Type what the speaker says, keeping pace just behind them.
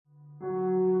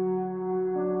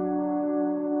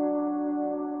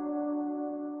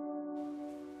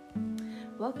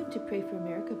Welcome to Pray for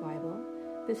America Bible.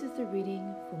 This is the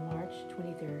reading for March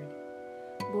 23rd.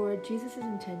 Lord, Jesus'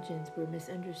 intentions were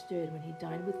misunderstood when he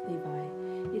dined with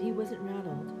Levi, yet he wasn't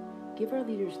rattled. Give our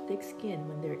leaders thick skin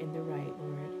when they're in the right,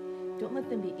 Lord. Don't let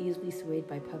them be easily swayed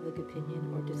by public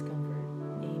opinion or discomfort.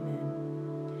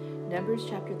 Amen. Numbers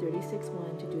chapter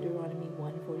 36:1 to Deuteronomy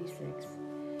 1:46.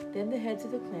 Then the heads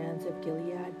of the clans of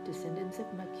Gilead, descendants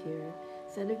of Machir,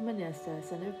 son of Manasseh,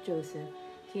 son of Joseph,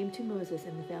 came to Moses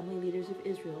and the family leaders of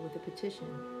Israel with a petition.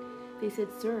 They said,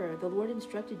 Sir, the Lord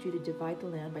instructed you to divide the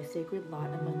land by sacred lot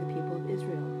among the people of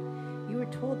Israel. You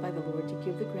were told by the Lord to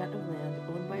give the grant of land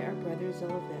owned by our brother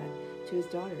Zelophehad to his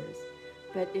daughters.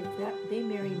 But if they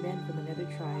marry men from another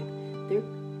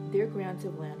tribe, their grants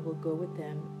of land will go with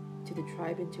them to the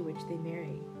tribe into which they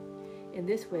marry. In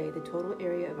this way, the total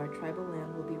area of our tribal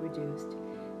land will be reduced.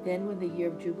 Then when the year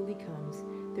of Jubilee comes,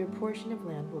 their portion of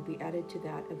land will be added to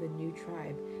that of the new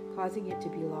tribe, causing it to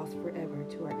be lost forever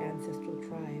to our ancestral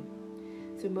tribe.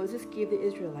 So Moses gave the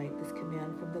Israelites this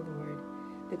command from the Lord.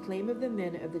 The claim of the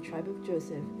men of the tribe of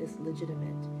Joseph is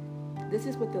legitimate. This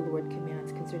is what the Lord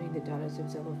commands concerning the daughters of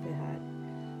Zelophehad.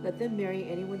 Let them marry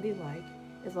anyone they like,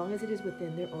 as long as it is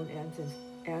within their own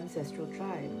ancestral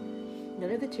tribe.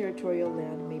 None of the territorial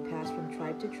land may pass from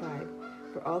tribe to tribe,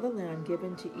 for all the land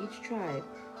given to each tribe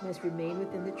must remain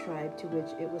within the tribe to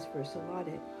which it was first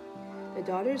allotted. The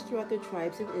daughters throughout the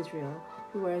tribes of Israel,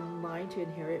 who are in line to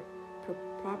inherit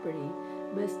property,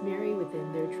 must marry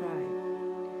within their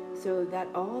tribe, so that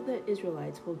all the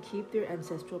Israelites will keep their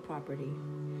ancestral property.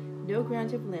 No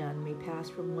grant of land may pass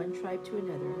from one tribe to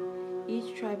another.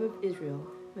 Each tribe of Israel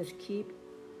must keep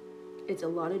its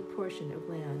allotted portion of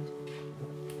land.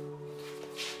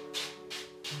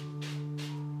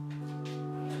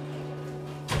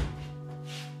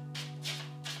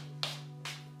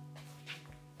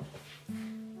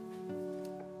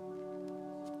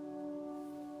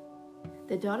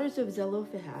 The daughters of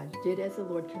Zelophehad did as the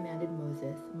Lord commanded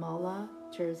Moses. Mahlah,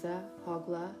 Tirzah,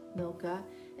 Hoglah, Milcah,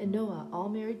 and Noah all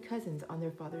married cousins on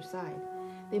their father's side.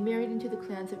 They married into the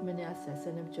clans of Manasseh,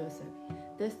 son of Joseph.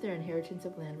 Thus their inheritance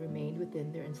of land remained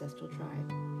within their ancestral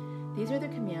tribe. These are the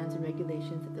commands and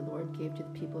regulations that the Lord gave to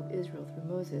the people of Israel through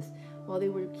Moses while they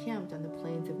were camped on the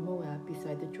plains of Moab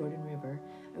beside the Jordan River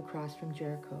across from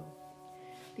Jericho.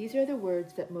 These are the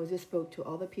words that Moses spoke to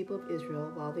all the people of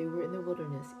Israel while they were in the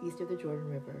wilderness east of the Jordan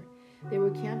River. They were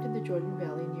camped in the Jordan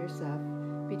Valley near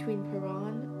Suph, between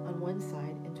Paran on one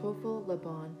side and Tophel,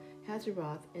 Laban,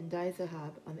 Hazeroth, and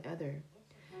Dizahab on the other.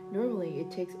 Normally,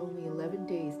 it takes only 11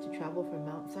 days to travel from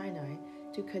Mount Sinai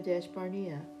to Kadesh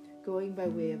Barnea, going by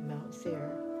way of Mount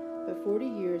Seir. But 40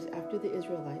 years after the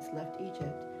Israelites left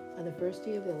Egypt, on the first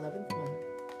day of the 11th month,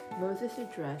 Moses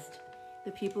addressed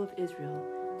the people of Israel,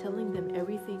 telling them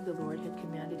everything the Lord had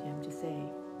commanded him to say.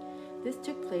 This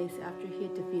took place after he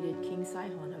had defeated King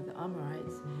Sihon of the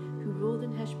Amorites, who ruled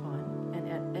in Heshbon, and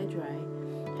at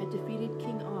Edrei had defeated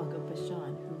King Og of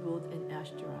Bashan, who ruled in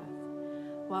Ashtaroth.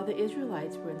 While the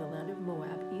Israelites were in the land of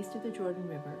Moab, east of the Jordan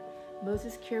River,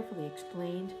 Moses carefully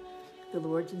explained the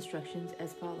Lord's instructions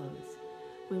as follows.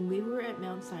 When we were at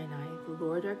Mount Sinai, the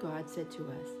Lord our God said to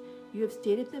us, You have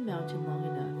stayed at the mountain long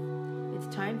enough.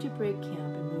 It's time to break camp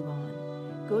and move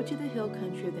on. Go to the hill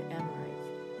country of the Amorites,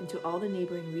 and to all the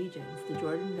neighboring regions, the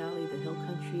Jordan Valley, the hill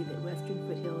country, the western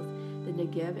foothills, the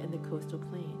Negev, and the coastal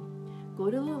plain.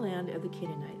 Go to the land of the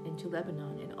Canaanite, and to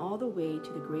Lebanon, and all the way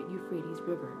to the great Euphrates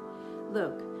River.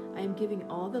 Look, I am giving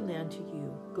all the land to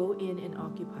you. Go in and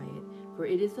occupy it, for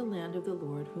it is the land of the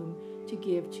Lord, whom to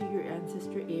give to your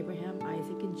ancestor Abraham,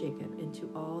 Isaac, and Jacob, and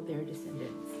to all their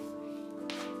descendants.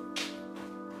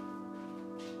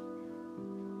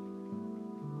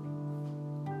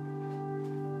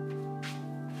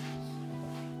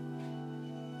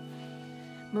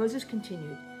 Moses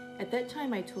continued, At that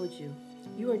time I told you,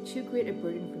 You are too great a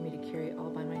burden for me to carry all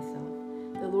by myself.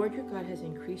 The Lord your God has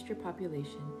increased your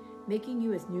population, making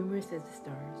you as numerous as the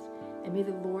stars. And may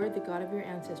the Lord, the God of your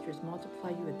ancestors, multiply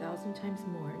you 1,000 times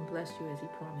more and bless you as he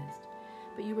promised.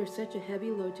 But you are such a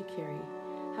heavy load to carry.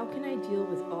 How can I deal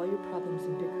with all your problems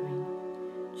and bickering?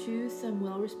 Choose some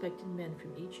well-respected men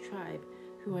from each tribe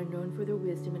who are known for their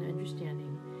wisdom and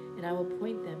understanding, and I will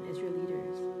appoint them as your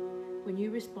leaders. When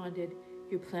you responded,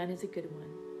 Your plan is a good one.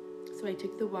 So I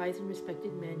took the wise and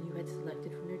respected men you had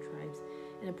selected from your tribes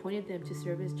and appointed them to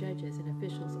serve as judges and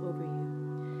officials over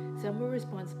you. Some were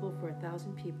responsible for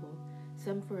 1,000 people,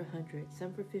 some for 100,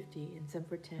 some for 50, and some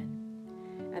for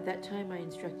 10. At that time I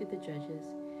instructed the judges,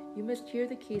 You must hear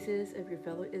the cases of your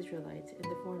fellow Israelites and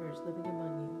the foreigners living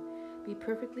among you. Be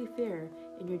perfectly fair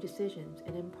in your decisions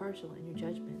and impartial in your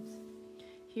judgments.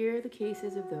 Hear the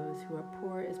cases of those who are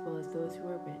poor as well as those who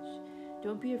are rich.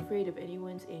 Don't be afraid of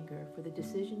anyone's anger, for the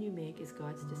decision you make is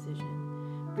God's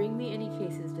decision. Bring me any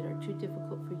cases that are too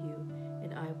difficult for you,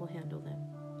 and I will handle them.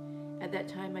 At that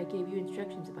time I gave you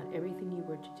instructions about everything you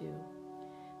were to do.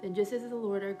 Then, just as the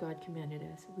Lord our God commanded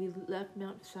us, we left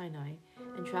Mount Sinai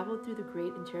and traveled through the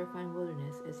great and terrifying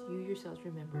wilderness, as you yourselves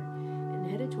remember, and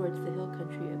headed towards the hill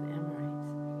country of the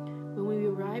Amorites. When we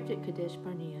arrived at Kadesh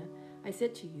Barnea, I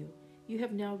said to you, "You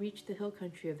have now reached the hill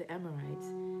country of the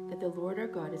Amorites that the Lord our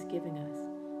God is giving us.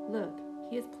 Look,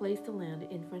 he has placed the land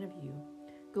in front of you.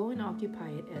 Go and occupy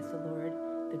it as the Lord,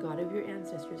 the God of your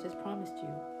ancestors, has promised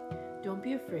you. Don't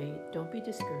be afraid, don't be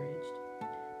discouraged."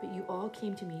 But you all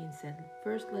came to me and said,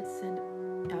 "First, let's send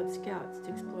out scouts to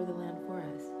explore the land for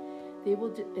us. They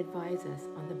will advise us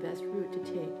on the best route to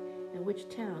take and which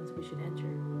towns we should enter."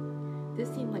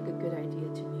 This seemed like a good idea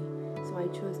to me, so I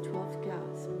chose 12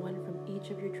 scouts, one from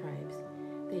each of your tribes.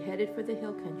 They headed for the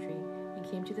hill country and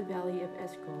came to the valley of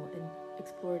Eshcol and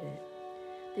explored it.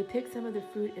 They picked some of the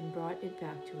fruit and brought it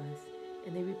back to us,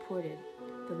 and they reported,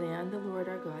 "The land the Lord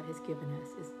our God has given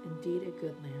us is indeed a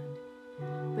good land.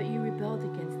 But you rebelled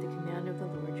against the command of the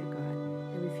Lord your God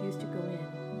and refused to go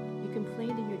in. You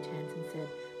complained in your tents and said,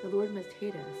 'The Lord must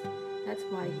hate us. That's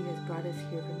why he has brought us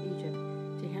here from Egypt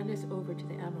to hand us over to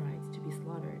the Amorites to be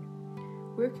slaughtered.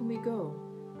 Where can we go?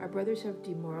 Our brothers have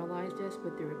demoralized us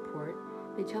with their report.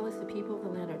 They tell us the people of the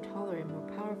land are taller and more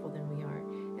powerful than we are,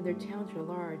 and their towns are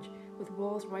large, with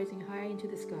walls rising high into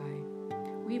the sky.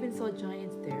 We even saw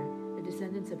giants there, the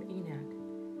descendants of Anak.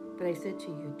 But I said to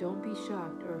you, don't be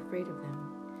shocked or afraid of them.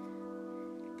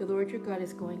 The Lord your God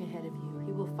is going ahead of you.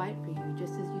 He will fight for you,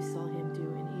 just as you saw him do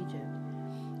in Egypt.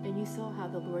 And you saw how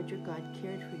the Lord your God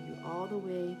cared for you all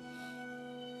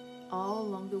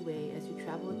along the way as you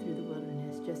traveled through the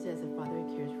wilderness, just as a father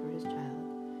cares for his child.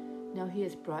 Now he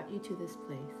has brought you to this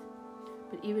place.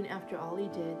 But even after all he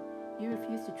did, you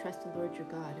refused to trust the Lord your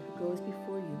God, who goes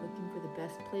before you looking for the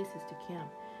best places to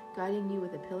camp, guiding you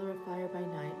with a pillar of fire by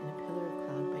night and a pillar of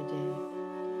cloud by day.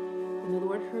 When the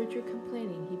Lord heard your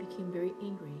complaining, he became very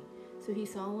angry. So he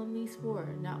solemnly swore,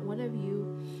 not one of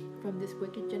you from this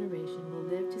wicked generation will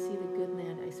live to see the good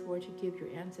land I swore to give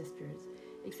your ancestors,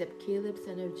 except Caleb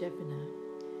son of Jephunneh.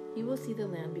 He will see the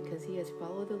land because he has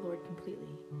followed the Lord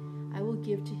completely. I will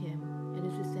give to him and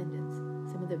his descendants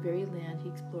some of the very land he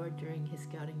explored during his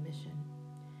scouting mission.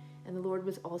 And the Lord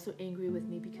was also angry with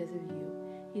me because of you.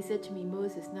 He said to me,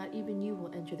 Moses, not even you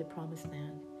will enter the promised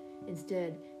land.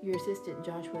 Instead, your assistant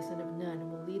Joshua son of Nun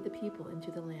will lead the people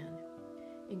into the land.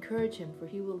 Encourage him, for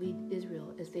he will lead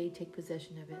Israel as they take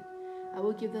possession of it. I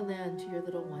will give the land to your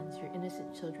little ones, your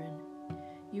innocent children.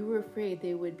 You were afraid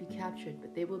they would be captured,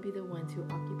 but they will be the ones who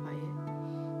occupy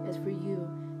it. As for you,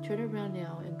 turn around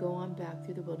now and go on back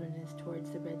through the wilderness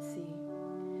towards the Red Sea.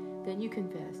 Then you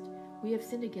confessed, we have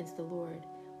sinned against the Lord.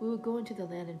 We will go into the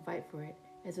land and fight for it,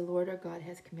 as the Lord our God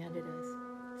has commanded us.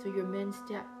 So your men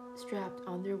strapped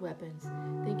on their weapons,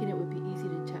 thinking it would be easy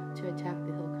to attack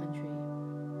the hill country.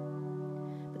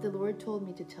 But the Lord told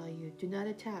me to tell you, do not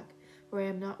attack, for I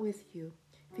am not with you.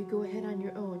 If you go ahead on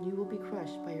your own, you will be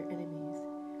crushed by your enemies.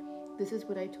 This is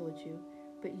what I told you,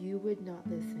 but you would not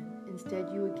listen. Instead,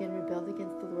 you again rebelled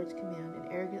against the Lord's command and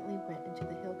arrogantly went into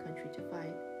the hill country to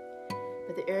fight.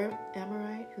 But the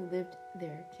Amorite who lived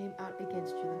there came out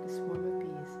against you like a swarm of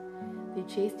bees. They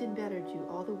chased and battered you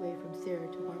all the way from Seir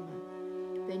to Hormah.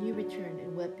 Then you returned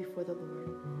and wept before the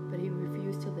Lord, but he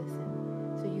refused to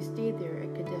listen. So you stayed there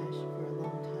at Kadesh for a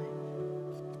long time.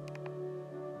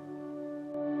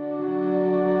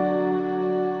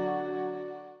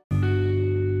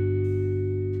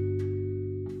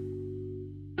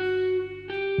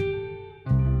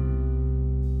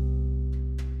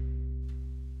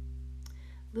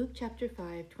 Luke chapter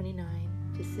 5, 29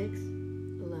 to 6,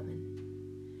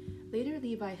 11. Later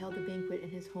Levi held a banquet in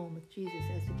his home with Jesus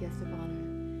as the guest of honor.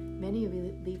 Many of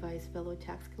Levi's fellow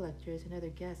tax collectors and other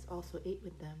guests also ate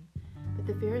with them. But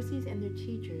the Pharisees and their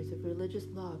teachers of religious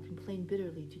law complained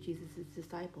bitterly to Jesus'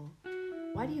 disciple.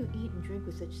 Why do you eat and drink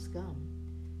with such scum?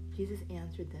 Jesus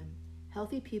answered them,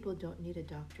 healthy people don't need a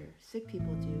doctor, sick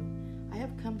people do. I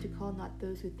have come to call not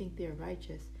those who think they are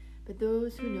righteous, but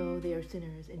those who know they are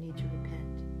sinners and need to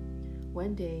repent.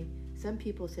 One day, some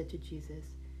people said to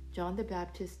Jesus, John the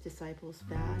Baptist's disciples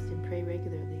fast and pray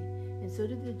regularly, and so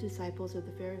do the disciples of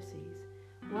the Pharisees.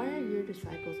 Why are your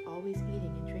disciples always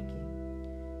eating and drinking?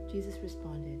 Jesus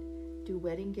responded, do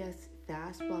wedding guests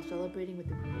fast while celebrating with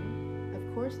the groom?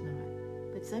 Of course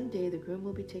not, but someday the groom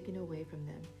will be taken away from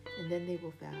them, and then they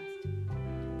will fast.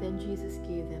 Then Jesus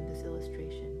gave them this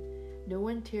illustration. No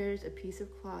one tears a piece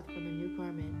of cloth from a new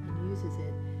garment and uses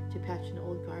it to patch an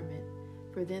old garment,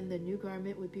 for then the new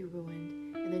garment would be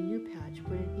ruined, and the new patch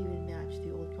wouldn't even match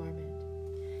the old garment.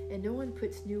 And no one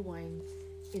puts new wine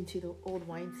into the old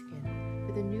wineskin,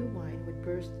 for the new wine would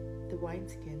burst the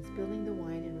wineskin, spilling the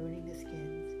wine and ruining the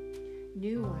skins.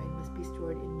 New wine must be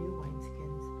stored in new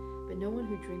wineskins, but no one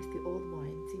who drinks the old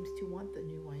wine seems to want the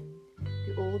new wine.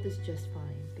 The old is just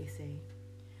fine, they say.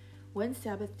 One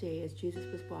Sabbath day, as Jesus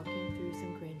was walking through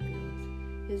some grain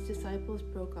fields, his disciples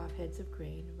broke off heads of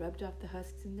grain, rubbed off the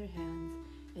husks in their hands,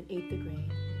 and ate the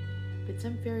grain. But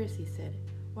some Pharisees said,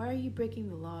 "Why are you breaking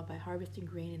the law by harvesting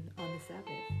grain on the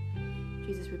Sabbath?"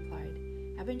 Jesus replied,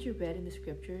 "Haven't you read in the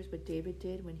scriptures what David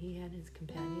did when he and his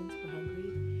companions were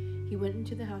hungry? He went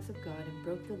into the house of God and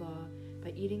broke the law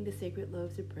by eating the sacred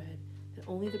loaves of bread that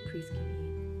only the priest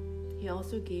can eat. He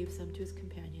also gave some to his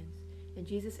companions." And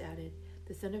Jesus added,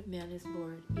 "The Son of Man is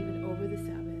Lord, even over the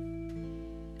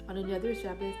Sabbath." On another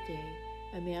Sabbath day,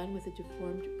 a man with a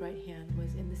deformed right hand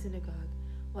was in the synagogue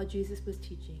while Jesus was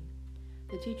teaching.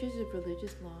 The teachers of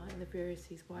religious law and the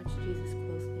Pharisees watched Jesus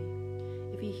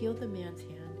closely. If he healed the man's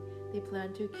hand, they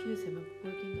planned to accuse him of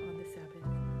working on the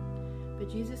Sabbath. But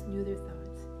Jesus knew their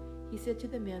thoughts. He said to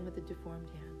the man with the deformed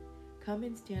hand, "Come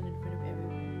and stand in front of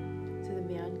everyone." So the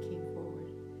man came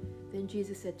forward. Then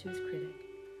Jesus said to his critic,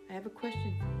 "I have a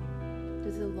question for you.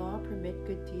 Does the law permit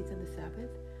good deeds on the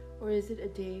Sabbath, or is it a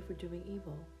day for doing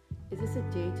evil? Is this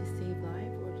a day to save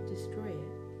life or to destroy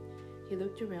it?" He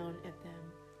looked around at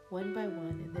them, one by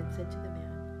one, and then said to the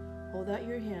man, "Hold out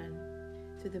your hand."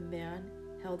 So the man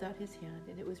held out his hand,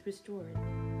 and it was restored.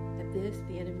 At this,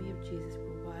 the enemy of Jesus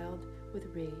were wild with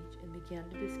rage and began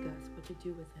to discuss what to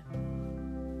do with him.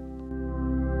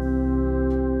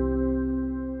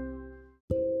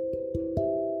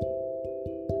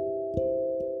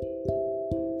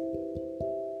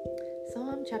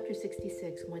 Psalm chapter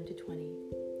 66, 1-20.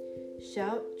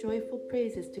 Shout joyful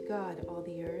praises to God, all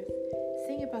the earth.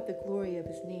 Sing about the glory of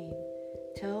his name.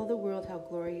 Tell the world how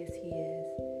glorious he is.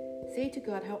 Say to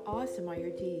God, how awesome are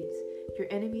your deeds. Your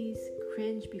enemies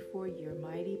cringe before your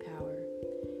mighty power.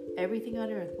 Everything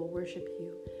on earth will worship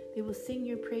you. They will sing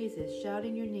your praises,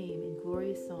 shouting your name in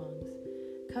glorious songs.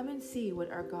 Come and see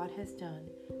what our God has done,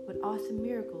 what awesome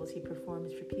miracles he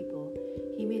performs for people.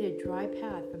 He made a dry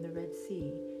path from the Red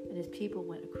Sea, and his people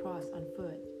went across on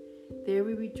foot. There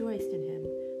we rejoiced in him,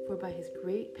 for by his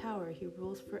great power he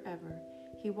rules forever.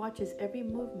 He watches every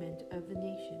movement of the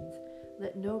nations.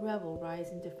 Let no rebel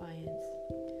rise in defiance.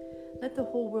 Let the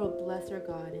whole world bless our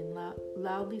God and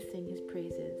loudly sing his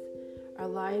praises. Our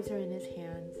lives are in his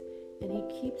hands, and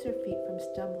he keeps our feet from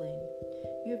stumbling.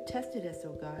 You have tested us,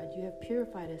 O God. You have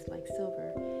purified us like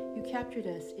silver. You captured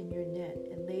us in your net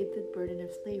and laid the burden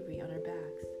of slavery on our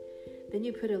backs. Then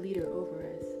you put a leader over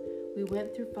us. We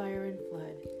went through fire and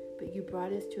flood, but you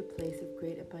brought us to a place of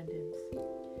great abundance.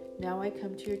 Now I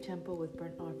come to your temple with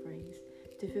burnt offerings,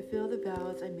 to fulfill the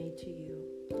vows I made to you.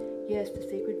 Yes, the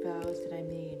sacred vows that I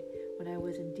made when I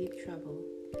was in deep trouble.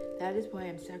 That is why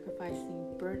I'm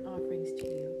sacrificing burnt offerings to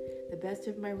you, the best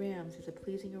of my rams as a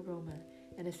pleasing aroma,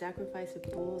 and a sacrifice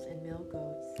of bulls and male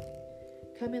goats.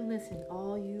 Come and listen,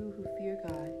 all you who fear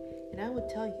God, and I will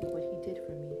tell you what he did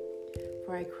for me.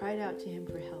 For I cried out to him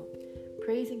for help,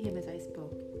 praising him as I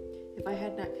spoke. If I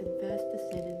had not confessed the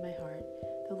sin in my heart,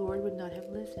 the Lord would not have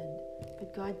listened.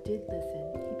 But God did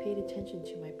listen. He paid attention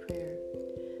to my prayer.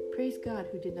 Praise God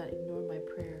who did not ignore my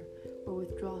prayer or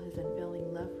withdraw his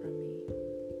unfailing love from me.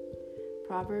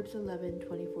 Proverbs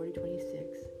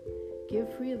 11:24-26. Give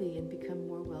freely and become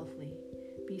more wealthy.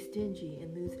 Be stingy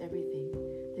and lose everything.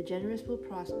 The generous will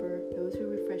prosper. Those who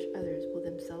refresh others will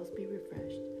themselves be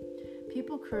refreshed.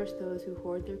 People curse those who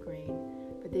hoard their grain,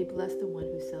 but they bless the one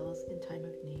who sells in time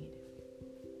of need.